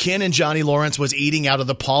mixture of Ken and Johnny Lawrence was eating out of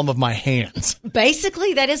the palm of my hands.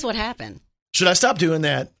 Basically, that is what happened. Should I stop doing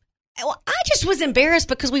that? Well, I just was embarrassed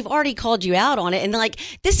because we've already called you out on it. And like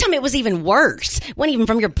this time it was even worse. It wasn't even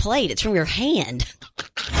from your plate. It's from your hand.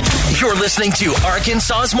 You're listening to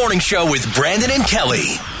Arkansas's Morning Show with Brandon and Kelly.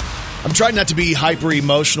 I'm trying not to be hyper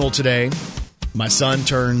emotional today. My son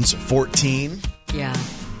turns 14. Yeah.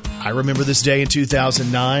 I remember this day in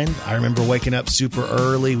 2009. I remember waking up super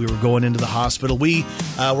early. We were going into the hospital. We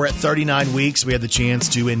were at 39 weeks. We had the chance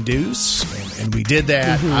to induce, and we did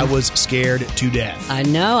that. Mm-hmm. I was scared to death. I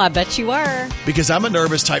know. I bet you were. Because I'm a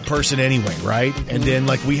nervous type person anyway, right? Mm-hmm. And then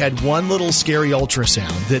we had one little scary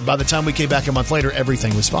ultrasound that by the time we came back a month later,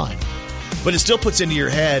 everything was fine. But it still puts into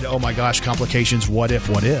your head, oh my gosh, complications, what if?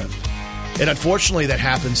 And unfortunately, that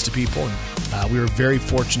happens to people. And we were very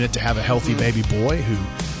fortunate to have a healthy baby boy who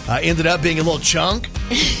ended up being a little chunk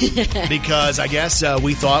because I guess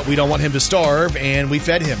we thought we don't want him to starve, and we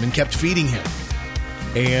fed him and kept feeding him.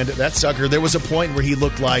 And that sucker, there was a point where he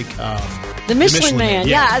looked like the Michelin Man.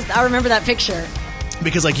 Yeah, I remember that picture.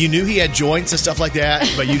 Because you knew he had joints and stuff like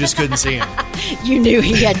that, but you just couldn't see him. You knew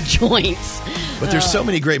he had joints. But there's so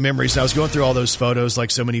many great memories. I was going through all those photos like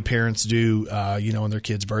so many parents do, on their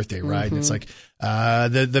kid's birthday, right? Mm-hmm. And it's like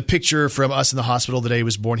the picture from us in the hospital the day he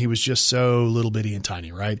was born, he was just so little bitty and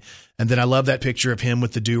tiny, right? And then I love that picture of him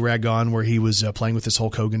with the do-rag on where he was playing with this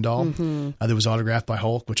Hulk Hogan doll that was autographed by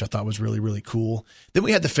Hulk, which I thought was really, really cool. Then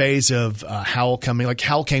we had the phase of Howl coming.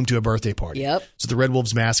 Howl came to a birthday party. Yep. So the Red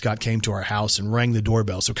Wolves mascot came to our house and rang the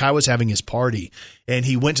doorbell. So Kai was having his party, and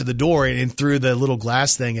he went to the door, and through the little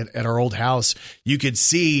glass thing at our old house, you could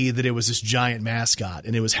see that it was this giant mascot,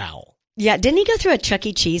 and it was Howl. Yeah. Didn't he go through a Chuck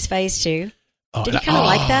E. Cheese phase too? Did he kind of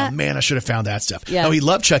like that? Man, I should have found that stuff. Yeah. No, he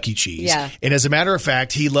loved Chuck E. Cheese. Yeah. And as a matter of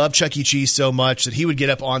fact, he loved Chuck E. Cheese so much that he would get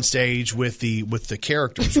up on stage with the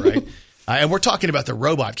characters, right? And we're talking about the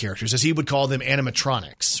robot characters, as he would call them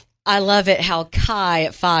animatronics. I love it how Kai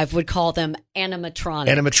at 5 would call them animatronics.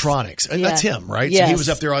 Animatronics. And that's him, right? Yes. So he was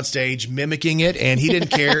up there on stage mimicking it, and he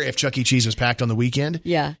didn't care if Chuck E. Cheese was packed on the weekend.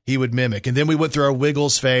 Yeah. He would mimic. And then we went through our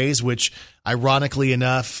Wiggles phase, which ironically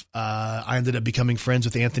enough, I ended up becoming friends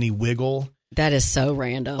with Anthony Wiggle. That is so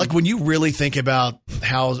random. When you really think about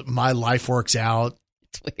how my life works out,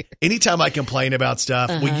 it's weird. Anytime I complain about stuff,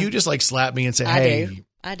 will you just slap me and say, hey,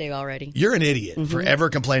 I do already. You're an idiot for ever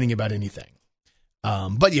complaining about anything.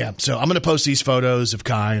 But yeah, so I'm going to post these photos of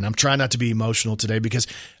Kai, and I'm trying not to be emotional today because,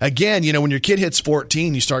 again, when your kid hits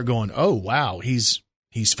 14, you start going, oh, wow, he's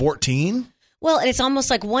 14? Well, and it's almost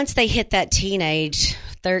like once they hit that teenage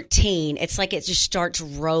 13, it's like it just starts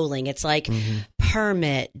rolling. It's like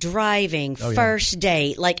permit, driving, first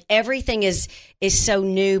date. Everything is so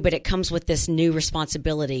new, but it comes with this new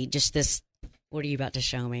responsibility. Just this, what are you about to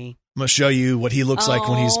show me? I'm going to show you what he looks like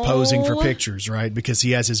when he's posing for pictures, right? Because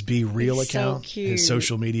he has his Be Real account, so cute. His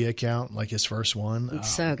social media account, his first one. It's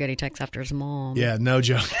so good. He texts after his mom. Yeah, no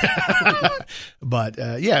joke. But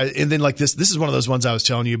yeah, and then this is one of those ones I was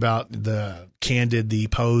telling you about, the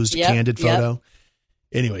posed candid photo. Yep.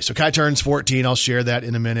 Anyway, so Kai turns 14. I'll share that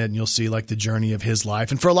in a minute, and you'll see the journey of his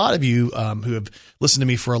life. And for a lot of you who have listened to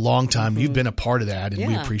me for a long time, you've been a part of that, and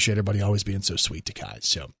we appreciate everybody always being so sweet to Kai.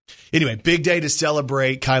 So anyway, big day to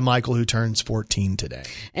celebrate Kai Michael, who turns 14 today.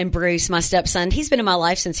 And Bruce, my stepson, he's been in my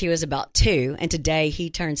life since he was about 2, and today he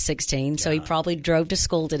turns 16. So he probably drove to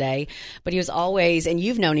school today, but he was always, and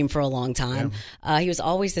you've known him for a long time, he was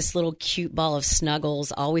always this little cute ball of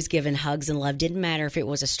snuggles, always giving hugs and love. Didn't matter if it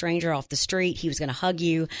was a stranger off the street, he was going to hug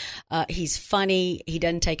you. He's funny. He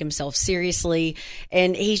doesn't take himself seriously.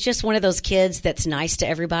 And he's just one of those kids that's nice to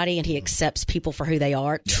everybody, and he accepts people for who they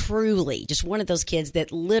are. Truly, just one of those kids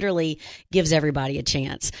that literally gives everybody a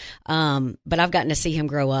chance. But I've gotten to see him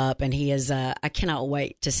grow up, and he is, I cannot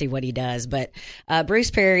wait to see what he does. But Bruce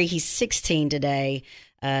Perry, he's 16 today.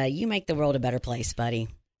 You make the world a better place, buddy.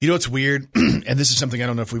 You know what's weird? And this is something I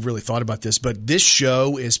don't know if we've really thought about this, but this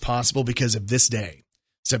show is possible because of this day,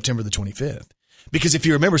 September the 25th. Because if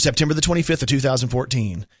you remember, September the 25th of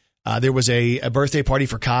 2014, There was a birthday party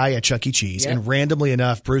for Kai at Chuck E. Cheese, and randomly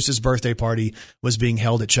enough, Bruce's birthday party was being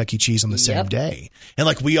held at Chuck E. Cheese on the same day. And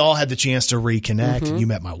like we all had the chance to reconnect. And you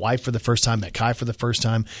met my wife for the first time, met Kai for the first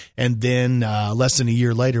time, and then less than a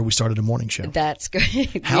year later, we started a morning show. That's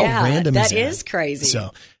great. How random is that? That is crazy.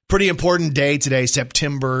 So, pretty important day today,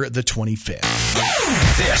 September the 25th.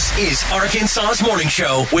 This is Arkansas's Morning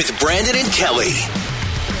Show with Brandon and Kelly.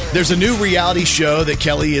 There's a new reality show that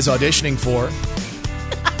Kelly is auditioning for.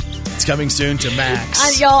 It's coming soon to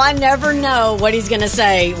Max. Y'all, I never know what he's going to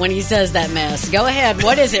say when he says that mess. Go ahead.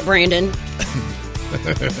 What is it, Brandon?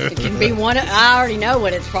 It can be one. I already know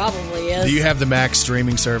what it probably is. Do you have the Max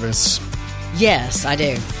streaming service? Yes, I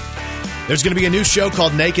do. There's going to be a new show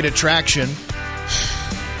called Naked Attraction.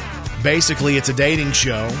 Basically, it's a dating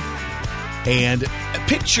show. And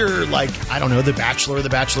picture, like, I don't know, The Bachelor or The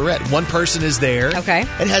Bachelorette. One person is there. Okay.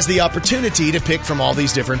 And has the opportunity to pick from all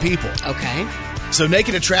these different people. Okay. So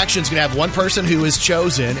Naked Attraction is going to have one person who is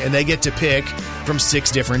chosen, and they get to pick from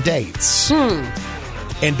 6 different dates.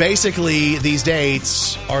 And basically, these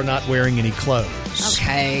dates are not wearing any clothes.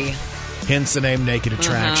 Okay. Hence the name Naked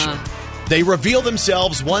Attraction. They reveal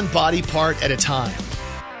themselves one body part at a time.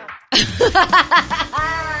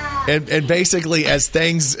 and basically, as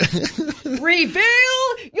things... Reveal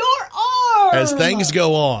your arm! As things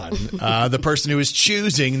go on, the person who is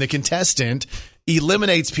choosing the contestant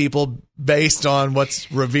eliminates people based on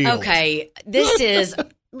what's revealed. Okay, this is...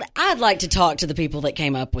 I'd like to talk to the people that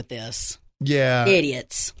came up with this. Yeah.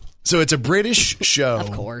 Idiots. So it's a British show.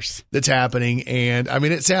 Of course. That's happening. And, I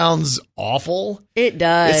mean, it sounds awful. It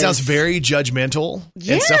does. It sounds very judgmental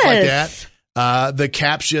and stuff like that. The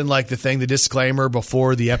caption, like the thing, the disclaimer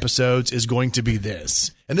before the episodes is going to be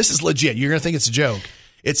this. And this is legit. You're going to think it's a joke.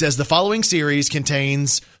 It says the following series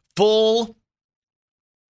contains full...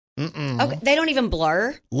 Okay, they don't even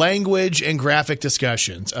blur? Language and graphic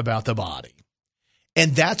discussions about the body.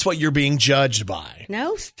 And that's what you're being judged by.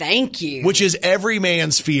 No, thank you. Which is every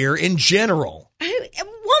man's fear in general.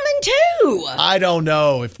 Woman too. I don't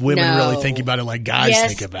know if women really think about it like guys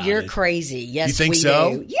think about it. You're crazy. Yes, you think we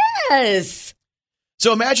so? do. Yes.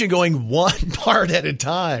 So imagine going one part at a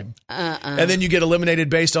time. And then you get eliminated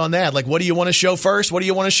based on that. Like, what do you want to show first? What do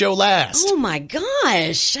you want to show last? Oh, my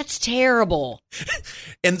gosh. That's terrible.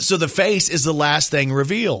 And so the face is the last thing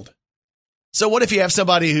revealed. So what if you have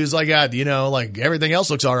somebody who's like, you know, like everything else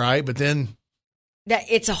looks all right, but then...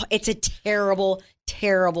 It's a terrible,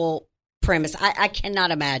 terrible premise. I cannot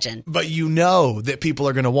imagine. But you know that people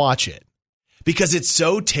are going to watch it. Because it's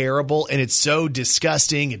so terrible and it's so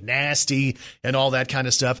disgusting and nasty and all that kind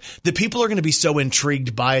of stuff that people are going to be so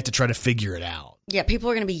intrigued by it to try to figure it out. Yeah, people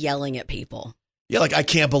are going to be yelling at people. Yeah, like, I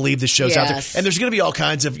can't believe this show's out there. And there's going to be all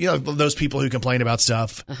kinds of, you know, those people who complain about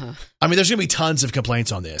stuff. I mean, there's going to be tons of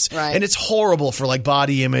complaints on this. Right. And it's horrible for, like,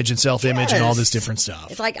 body image and self-image and all this different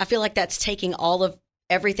stuff. It's like, I feel like that's taking all of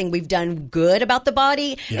everything we've done good about the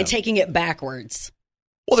body and taking it backwards.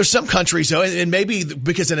 Well, there's some countries, though, and maybe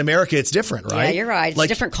because in America it's different, right? Yeah, you're right. It's like,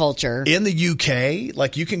 a different culture. In the UK,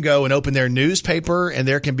 like, you can go and open their newspaper, and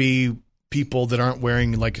there can be people that aren't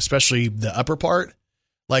wearing, like, especially the upper part.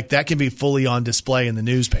 Like, that can be fully on display in the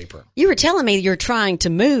newspaper. You were telling me you're trying to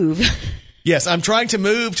move. Yes, I'm trying to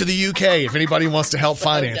move to the UK if anybody wants to help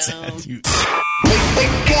finance it. Wake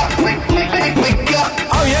up.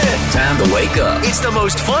 Oh, yeah. Time to wake up. It's the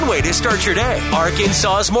most fun way to start your day.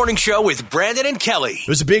 Arkansas's Morning Show with Brandon and Kelly. It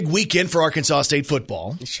was a big weekend for Arkansas State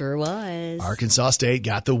football. It sure was. Arkansas State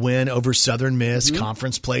got the win over Southern Miss.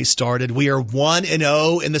 Conference play started. We are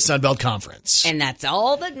 1-0 in the Sun Belt Conference. And that's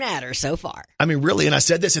all that matters so far. I mean, really, and I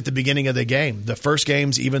said this at the beginning of the game. The first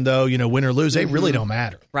games, even though, you know, win or lose, they really don't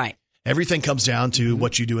matter. Right. Everything comes down to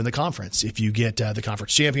what you do in the conference. If you get the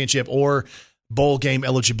conference championship or bowl game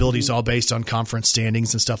eligibility is all based on conference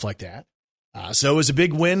standings and stuff like that. So it was a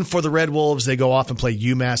big win for the Red Wolves. They go off and play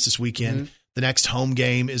UMass this weekend. The next home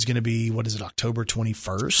game is going to be, October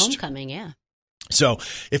 21st? Homecoming, yeah. So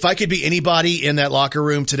if I could be anybody in that locker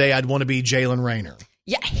room today, I'd want to be Jalen Rayner.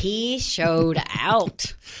 Yeah, he showed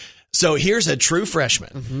out. So here's a true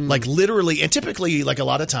freshman, like literally, and typically, like a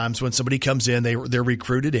lot of times when somebody comes in, they're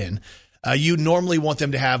recruited in. You normally want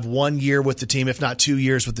them to have 1 year with the team, if not 2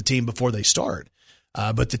 years with the team before they start.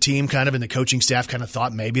 But the team kind of and the coaching staff kind of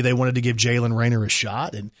thought maybe they wanted to give Jalen Rayner a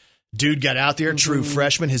shot. And dude got out there, true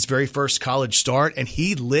freshman, his very first college start, and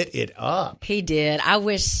he lit it up. He did. I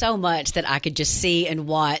wish so much that I could just see and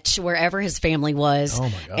watch wherever his family was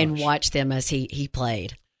and watch them as he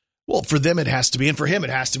played. Well, for them, it has to be. And for him, it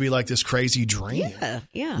has to be like this crazy dream.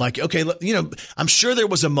 Yeah. Like, okay, I'm sure there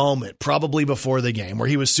was a moment probably before the game where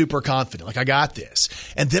he was super confident. Like, I got this.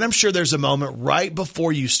 And then I'm sure there's a moment right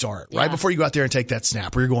before you start, right before you go out there and take that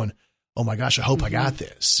snap where you're going, oh my gosh, I hope I got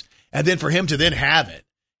this. And then for him to then have it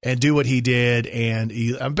and do what he did. And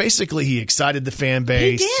he excited the fan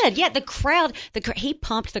base. He did. Yeah. The crowd, he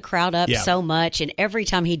pumped the crowd up so much. And every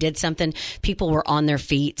time he did something, people were on their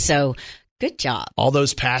feet. So good job. All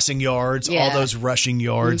those passing yards, all those rushing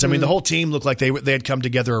yards. I mean, the whole team looked like they had come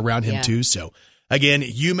together around him too. So again,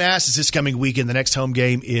 UMass is this coming weekend. The next home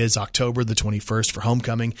game is October the 21st for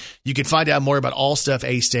homecoming. You can find out more about all stuff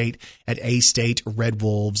A-State at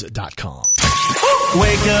astateredwolves.com.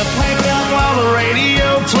 Wake up while the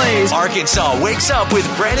radio plays. Arkansas wakes up with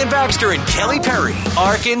Brandon Baxter and Kelly Perry.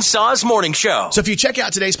 Arkansas's Morning Show. So if you check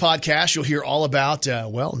out today's podcast, you'll hear all about,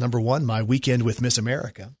 number one, my weekend with Miss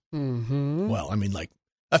America. Mm-hmm. Well, I mean, like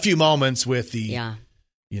a few moments with the,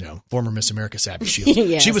 former Miss America Savvy Shields.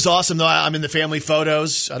 Yes. She was awesome, though. I'm in the family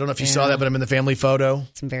photos. I don't know if you saw that, but I'm in the family photo.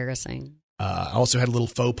 It's embarrassing. I also had a little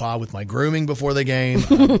faux pas with my grooming before the game,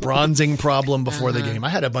 bronzing problem before the game. I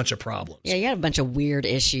had a bunch of problems. Yeah, you had a bunch of weird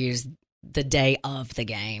issues the day of the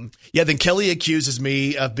game. Yeah, then Kelly accuses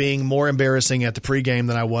me of being more embarrassing at the pregame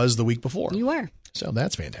than I was the week before. You were. So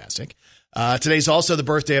that's fantastic. Today's also the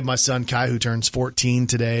birthday of my son, Kai, who turns 14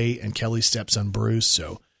 today, and Kelly's stepson, Bruce.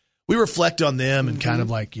 So we reflect on them and kind of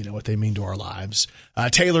like, what they mean to our lives.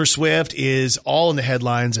 Taylor Swift is all in the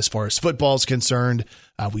headlines as far as football is concerned.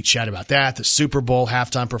 We chat about that. The Super Bowl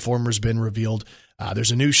halftime performer has been revealed.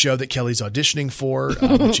 There's a new show that Kelly's auditioning for,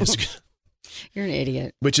 which is you're an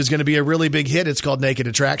idiot. Which is going to be a really big hit. It's called Naked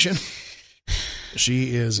Attraction.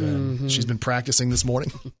 She is. She's been practicing this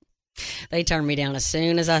morning. They turned me down as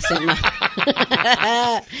soon as I sent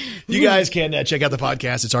my. You guys can check out the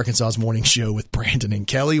podcast. It's Arkansas's Morning Show with Brandon and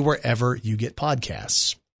Kelly wherever you get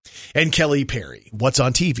podcasts. And Kelly Perry, what's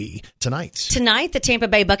on TV tonight? Tonight, the Tampa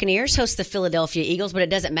Bay Buccaneers host the Philadelphia Eagles, but it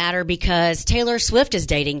doesn't matter because Taylor Swift is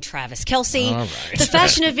dating Travis Kelce. All right. The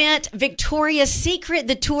fashion event, Victoria's Secret,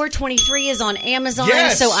 the Tour 23 is on Amazon.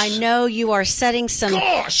 Yes! So I know you are setting some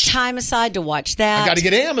time aside to watch that. I got to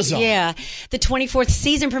get Amazon. Yeah. The 24th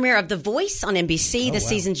season premiere of The Voice on NBC.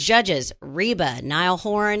 Season's judges, Reba, Niall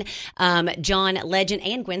Horan, John Legend,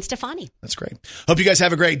 and Gwen Stefani. That's great. Hope you guys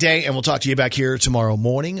have a great day, and we'll talk to you back here tomorrow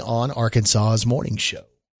morning on Arkansas's Morning Show.